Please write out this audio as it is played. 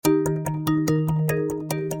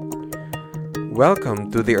Welcome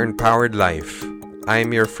to the Empowered Life.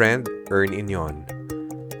 I'm your friend, Ern Inyon.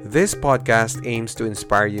 This podcast aims to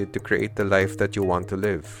inspire you to create the life that you want to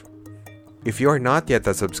live. If you are not yet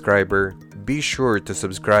a subscriber, be sure to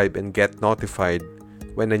subscribe and get notified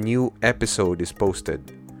when a new episode is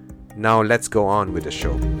posted. Now let's go on with the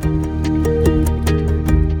show.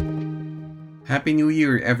 Happy New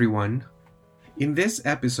Year, everyone! In this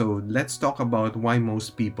episode, let's talk about why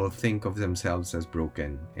most people think of themselves as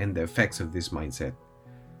broken and the effects of this mindset.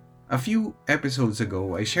 A few episodes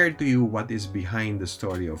ago, I shared to you what is behind the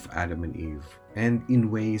story of Adam and Eve, and in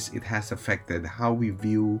ways it has affected how we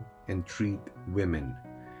view and treat women.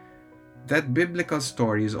 That biblical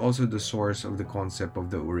story is also the source of the concept of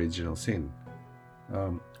the original sin.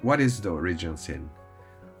 What is the original sin?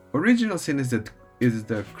 Original sin is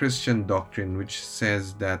the Christian doctrine which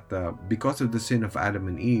says that because of the sin of Adam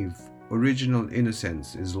and Eve, original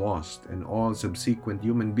innocence is lost and all subsequent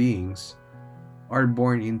human beings are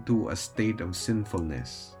born into a state of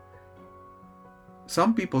sinfulness.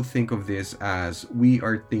 Some people think of this as we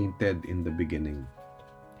are tainted in the beginning.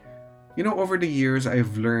 You know, over the years,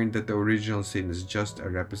 I've learned that the original sin is just a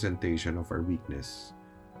representation of our weakness.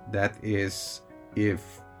 That is,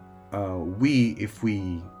 if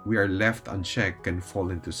we are left unchecked, can fall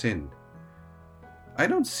into sin. I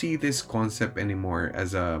don't see this concept anymore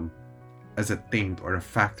as a taint or a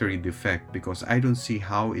factory defect because I don't see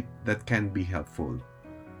how that can be helpful.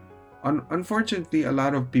 Unfortunately, a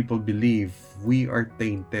lot of people believe we are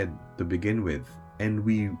tainted to begin with, and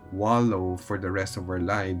we wallow for the rest of our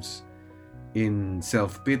lives in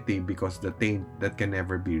self-pity because the taint that can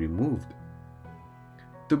never be removed.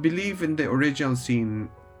 To believe in the original sin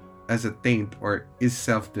as a taint or is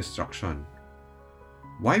self-destruction.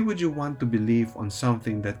 Why would you want to believe on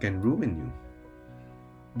something that can ruin you?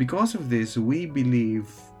 Because of this, we believe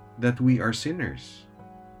that we are sinners.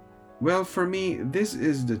 Well, for me, this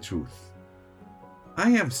is the truth. I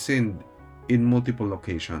have sinned in multiple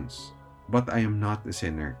occasions, but I am not a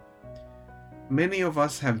sinner. Many of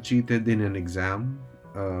us have cheated in an exam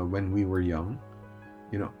when we were young.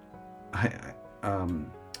 You know,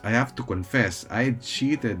 I have to confess, I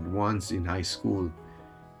cheated once in high school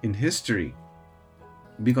in history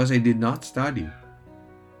because I did not study.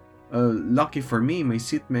 Lucky for me, my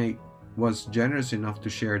seatmate was generous enough to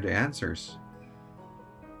share the answers.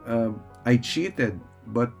 I cheated,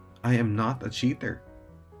 but I am not a cheater.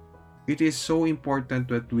 It is so important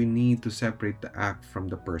that we need to separate the act from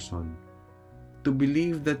the person. To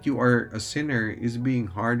believe that you are a sinner is being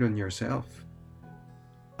hard on yourself.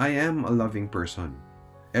 I am a loving person.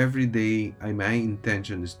 Every day, my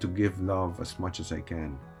intention is to give love as much as I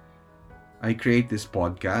can. I create this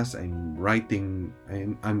podcast.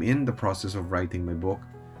 I'm in the process of writing my book.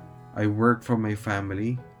 I work for my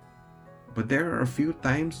family. But there are a few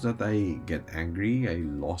times that I get angry. I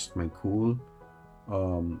lost my cool.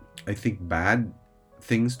 I think bad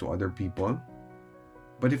things to other people.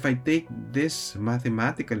 But if I take this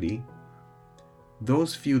mathematically,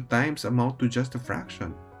 those few times amount to just a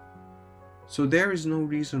fraction. So there is no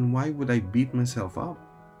reason why would I beat myself up.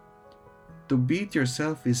 To beat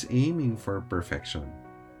yourself is aiming for perfection.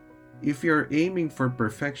 If you're aiming for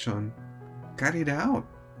perfection, cut it out.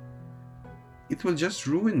 It will just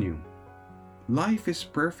ruin you. Life is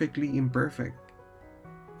perfectly imperfect.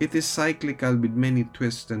 It is cyclical with many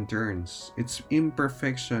twists and turns. Its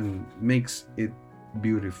imperfection makes it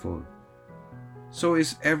beautiful. So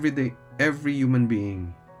is every human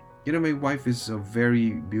being. You know, my wife is a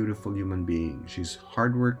very beautiful human being. She's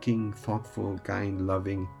hardworking, thoughtful, kind,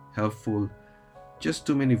 loving, helpful. Just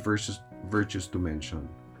too many virtues to mention.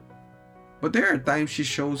 But there are times she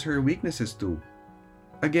shows her weaknesses too.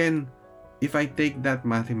 Again, if I take that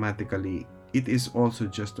mathematically, it is also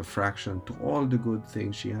just a fraction to all the good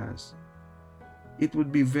things she has. It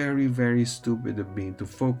would be very, very stupid of me to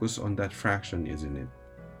focus on that fraction, isn't it?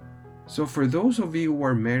 So for those of you who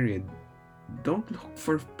are married, don't look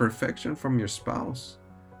for perfection from your spouse.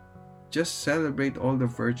 Just celebrate all the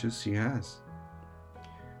virtues she has.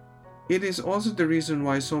 It is also the reason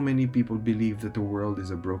why so many people believe that the world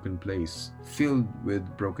is a broken place, filled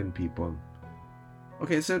with broken people.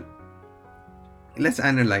 Okay, so let's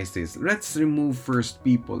analyze this. Let's remove first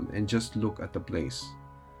people and just look at the place.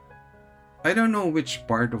 I don't know which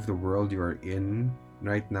part of the world you are in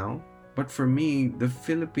right now, but for me, the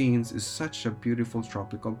Philippines is such a beautiful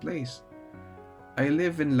tropical place. I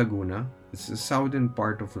live in Laguna. It's the southern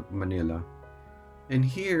part of Manila. And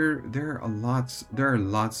here, there are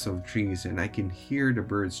lots of trees and I can hear the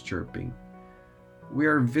birds chirping. We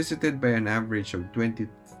are visited by an average of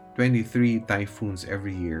 23 typhoons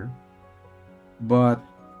every year. But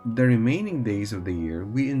the remaining days of the year,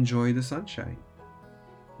 we enjoy the sunshine.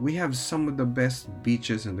 We have some of the best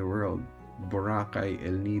beaches in the world: Boracay,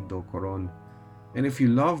 El Nido, Coron. And if you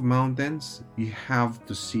love mountains, you have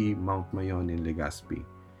to see Mount Mayon in Legazpi.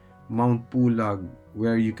 Mount Pulag,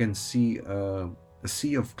 where you can see a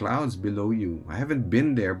sea of clouds below you. I haven't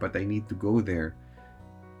been there, but I need to go there.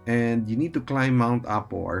 And you need to climb Mount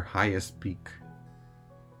Apo, our highest peak.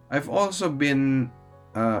 I've also been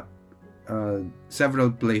uh,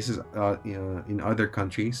 several places in other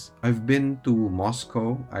countries. I've been to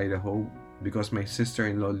Moscow, Idaho, because my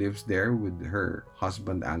sister-in-law lives there with her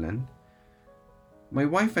husband Alan. My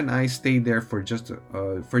wife and I stayed there for just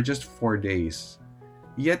 4 days.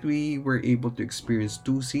 Yet we were able to experience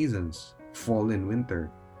two seasons, fall and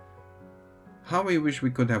winter. How I wish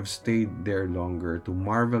we could have stayed there longer to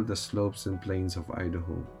marvel the slopes and plains of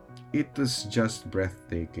Idaho. It was just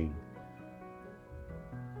breathtaking.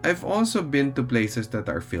 I've also been to places that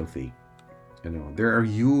are filthy.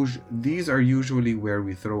 These are usually where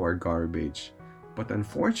we throw our garbage. But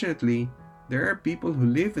unfortunately, there are people who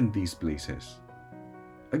live in these places.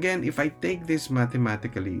 Again, if I take this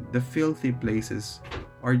mathematically, the filthy places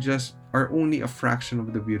are only a fraction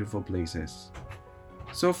of the beautiful places.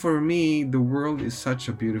 So for me, the world is such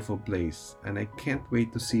a beautiful place, and I can't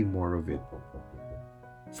wait to see more of it.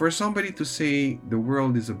 For somebody to say the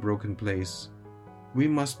world is a broken place, you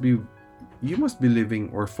must be living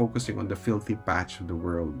or focusing on the filthy patch of the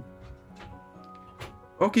world.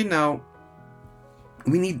 Okay, now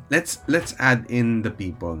let's add in the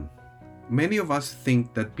people. Many of us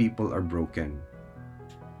think that people are broken.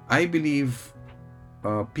 I believe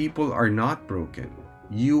people are not broken.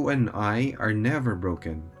 You and I are never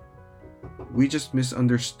broken. We just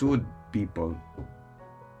misunderstood people.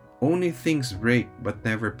 Only things break, but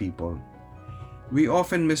never people. We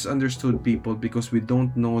often misunderstood people because we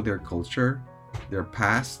don't know their culture, their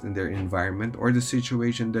past, and their environment, or the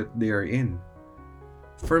situation that they are in.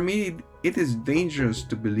 For me, it is dangerous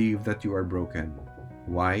to believe that you are broken.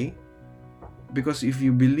 Why? Because if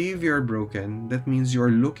you believe you're broken, that means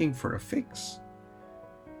you're looking for a fix.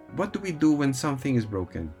 What do we do when something is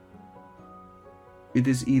broken? It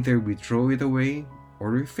is either we throw it away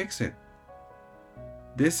or we fix it.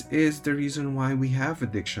 This is the reason why we have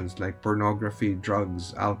addictions like pornography,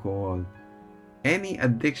 drugs, alcohol. Any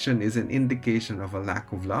addiction is an indication of a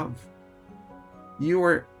lack of love. You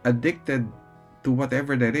are addicted to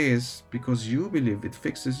whatever that is because you believe it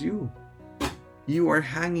fixes you. You are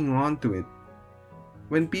hanging on to it.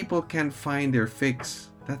 When people can't find their fix,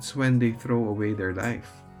 that's when they throw away their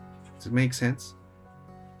life. Does it make sense?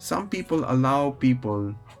 Some people allow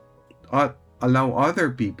other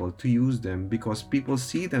people to use them because people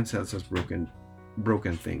see themselves as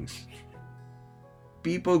broken things.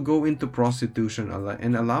 People go into prostitution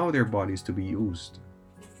and allow their bodies to be used.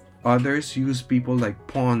 Others use people like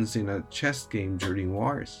pawns in a chess game during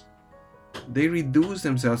wars. They reduce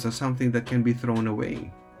themselves as something that can be thrown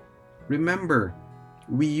away. Remember,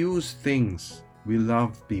 we use things. We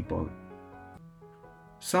love people.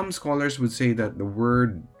 Some scholars would say that the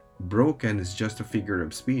word broken is just a figure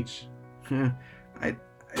of speech. I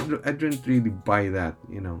don't really buy that.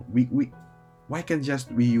 Why can't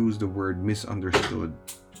just we use the word misunderstood?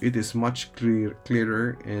 It is much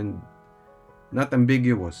clearer and not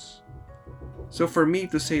ambiguous. So for me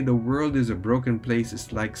to say the world is a broken place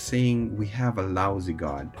is like saying we have a lousy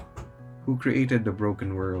God who created the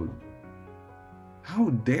broken world.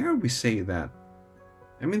 How dare we say that?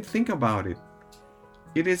 Think about it.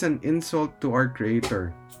 It is an insult to our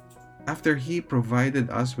Creator. After He provided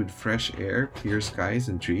us with fresh air, clear skies,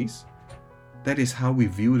 and trees, that is how we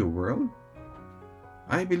view the world?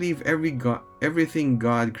 I believe everything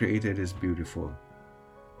God created is beautiful.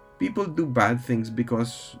 People do bad things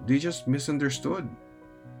because they just misunderstood.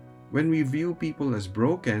 When we view people as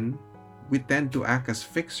broken, we tend to act as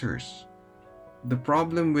fixers. The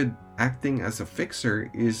problem with acting as a fixer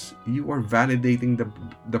is you are validating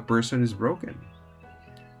the person is broken.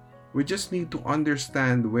 We just need to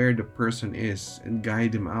understand where the person is and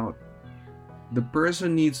guide him out. The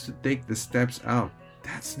person needs to take the steps out.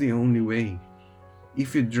 That's the only way.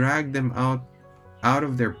 If you drag them out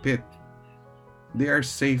of their pit, they are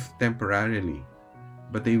safe temporarily,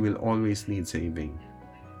 but they will always need saving.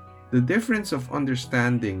 The difference of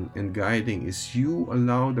understanding and guiding is you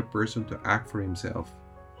allow the person to act for himself.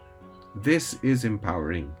 This is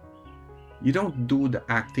empowering. You don't do the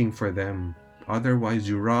acting for them. Otherwise,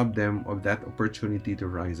 you rob them of that opportunity to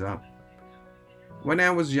rise up. When I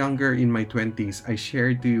was younger, in my 20s, I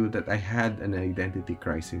shared to you that I had an identity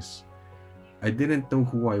crisis. I didn't know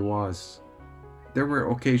who I was. There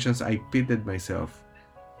were occasions I pitied myself.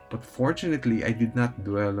 But fortunately, I did not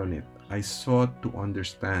dwell on it. I sought to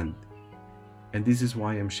understand. And this is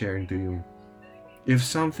why I'm sharing to you. If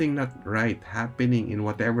something not right happening in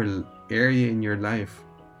whatever area in your life,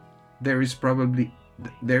 there is probably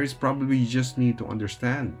you just need to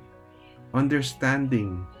understand.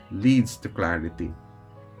 Understanding leads to clarity.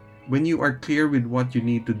 When you are clear with what you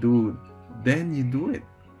need to do, then you do it.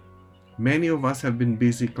 Many of us have been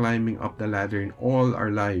busy climbing up the ladder in all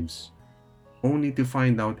our lives, only to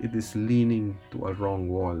find out it is leaning to a wrong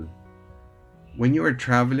wall. When you are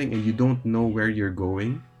traveling and you don't know where you're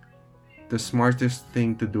going, the smartest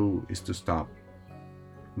thing to do is to stop.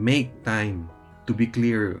 Make time to be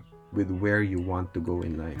clear with where you want to go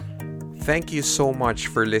in life. Thank you so much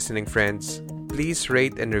for listening, friends. Please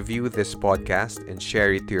rate and review this podcast and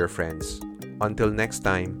share it to your friends. Until next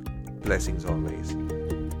time, blessings always.